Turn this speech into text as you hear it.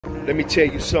Let me tell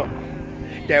you something.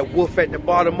 That wolf at the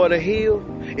bottom of the hill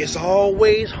is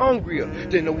always hungrier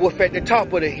than the wolf at the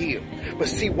top of the hill. But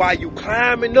see, while you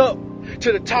climbing up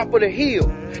to the top of the hill,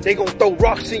 they gonna throw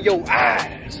rocks in your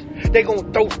eyes. They gonna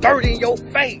throw dirt in your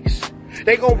face.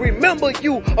 They gonna remember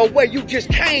you of where you just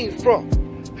came from.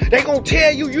 They gonna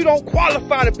tell you you don't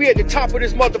qualify to be at the top of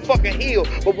this motherfucking hill.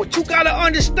 But what you gotta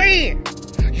understand,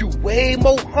 you way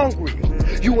more hungrier.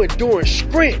 You enduring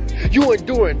strength. You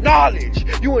enduring knowledge.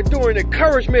 You enduring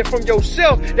encouragement from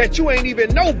yourself that you ain't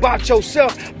even know about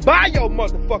yourself by your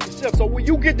motherfucking self. So when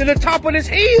you get to the top of this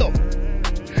hill,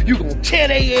 you gonna tear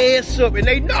their ass up, and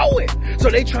they know it. So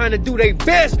they trying to do their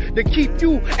best to keep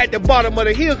you at the bottom of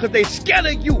the hill because they scared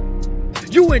of you.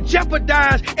 You in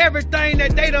jeopardize everything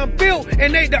that they done built,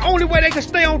 and the only way they can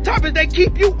stay on top is they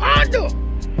keep you under.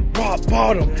 Rock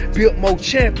bottom built more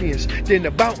champions than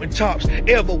the mountaintops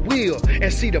ever will.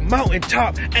 And see, the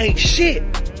mountaintop ain't shit.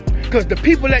 Cause the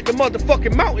people at the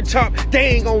motherfucking mountaintop,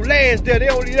 they ain't gonna last there. They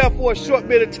only there for a short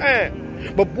bit of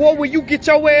time. But boy, when you get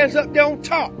your ass up there on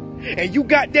top, and you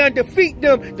got down to defeat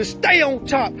them to stay on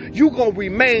top, you gonna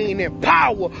remain in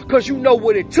power because you know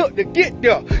what it took to get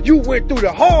there. You went through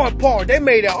the hard part. They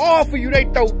made it hard for you. They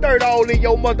throw dirt all in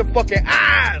your motherfucking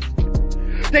eyes.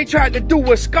 They tried to do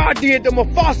what Scott did to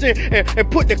Mufasa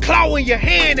and put the claw in your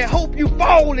hand and hope you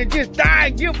fall and just die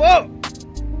and give up.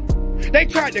 They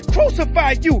tried to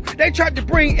crucify you. They tried to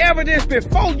bring evidence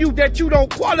before you that you don't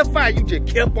qualify. You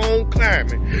just kept on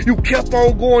climbing. You kept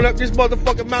on going up this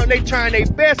motherfucking mountain. They trying their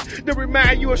best to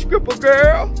remind you a stripper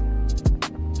girl.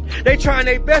 They trying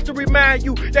their best to remind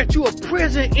you that you a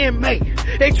prison inmate.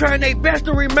 They trying their best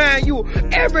to remind you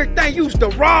everything you used to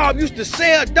rob, used to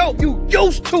sell dope, you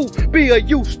used to be a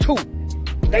used to.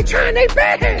 They trying their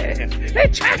best. They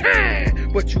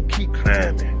trying. But you keep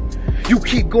climbing. You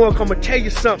keep going. I'm gonna tell you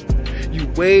something. You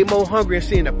way more hungry, and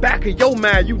see, in the back of your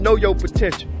mind, you know your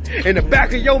potential. In the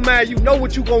back of your mind, you know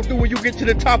what you gonna do when you get to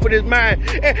the top of this mountain.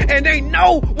 And they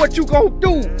know what you gonna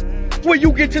do when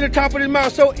you get to the top of this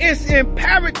mountain. So it's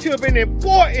imperative and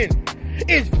important.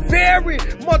 It's very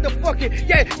motherfucking,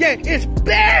 it's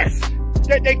best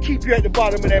that they keep you at the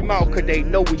bottom of that mountain, because they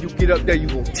know when you get up there, you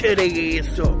gonna tear their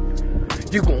ass up.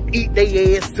 You gonna eat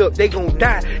their ass up. They gonna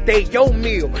die. They your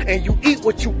meal. And you eat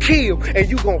what you kill. And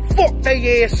you gonna fuck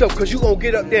their ass up because you gonna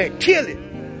get up there and kill it.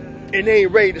 And they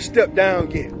ain't ready to step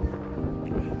down yet.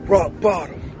 Rock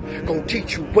bottom gonna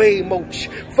teach you way more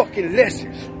fucking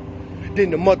lessons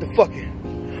than the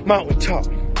motherfucking mountaintop.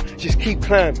 Just keep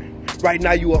climbing. Right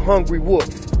now you a hungry wolf.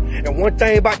 And one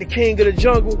thing about the king of the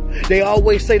jungle, they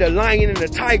always say the lion and the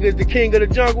tiger is the king of the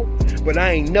jungle. But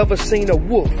I ain't never seen a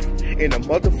wolf in a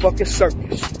motherfucking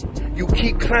circus. You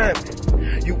keep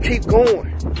climbing. You keep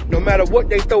going. No matter what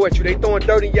they throw at you, they throwing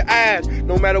dirt in your eyes.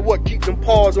 No matter what, keep them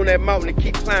paws on that mountain and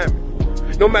keep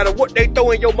climbing. No matter what they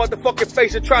throw in your motherfucking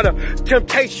face and try to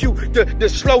tempt you to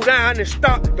slow down and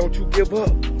stop, don't you give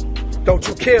up. Don't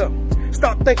you care.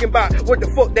 Stop thinking about what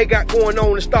the fuck they got going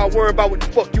on and start worrying about what the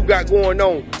fuck you got going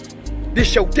on.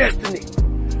 This your destiny.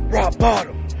 Rock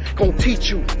bottom gonna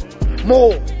teach you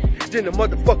more than the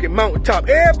motherfucking mountaintop.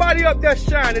 Everybody up there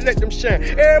shining, let them shine.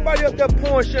 Everybody up there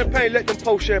pouring champagne, let them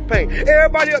pour champagne.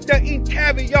 Everybody up there eating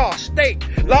caviar, steak,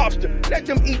 lobster, let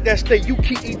them eat that steak. You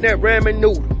keep eating that ramen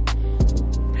noodle.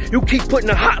 You keep putting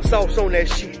the hot sauce on that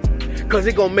shit, cause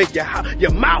it gonna make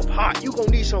your mouth hot. You gonna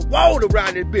need some water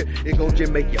around this bit. It gonna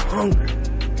just make you hungry.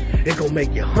 It gonna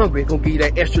make you hungry. It gonna give you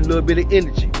that extra little bit of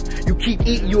energy. You keep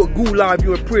eating you a goulash if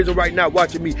you're in prison right now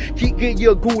watching me. Keep getting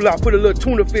you a goulash, put a little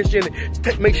tuna fish in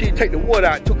it. Make sure you take the water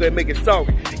out too, and make it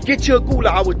salty. Get you a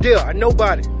goulash. I was there. I know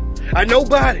about it. I know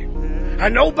about it. I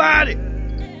know about it.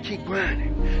 Keep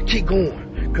grinding. Keep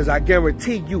going. Cause I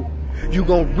guarantee you, you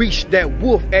gonna reach that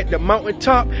wolf at the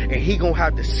mountaintop, and he gonna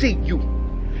have to see you.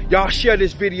 Y'all share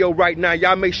this video right now.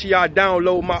 Y'all make sure y'all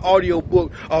download my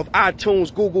audiobook of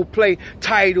iTunes, Google Play,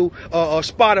 Tidal,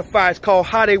 Spotify. It's called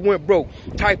How They Went Broke.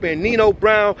 Type in Nino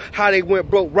Brown, How They Went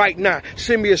Broke right now.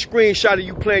 Send me a screenshot of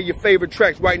you playing your favorite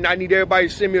tracks right now. I need everybody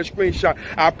to send me a screenshot.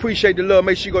 I appreciate the love.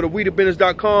 Make sure you go to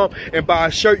WeTheBusiness.com and buy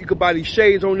a shirt. You can buy these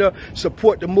shades on there.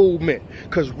 Support the movement.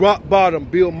 Because rock bottom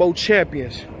build more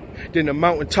champions than the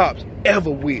mountaintops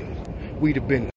ever will. We the business.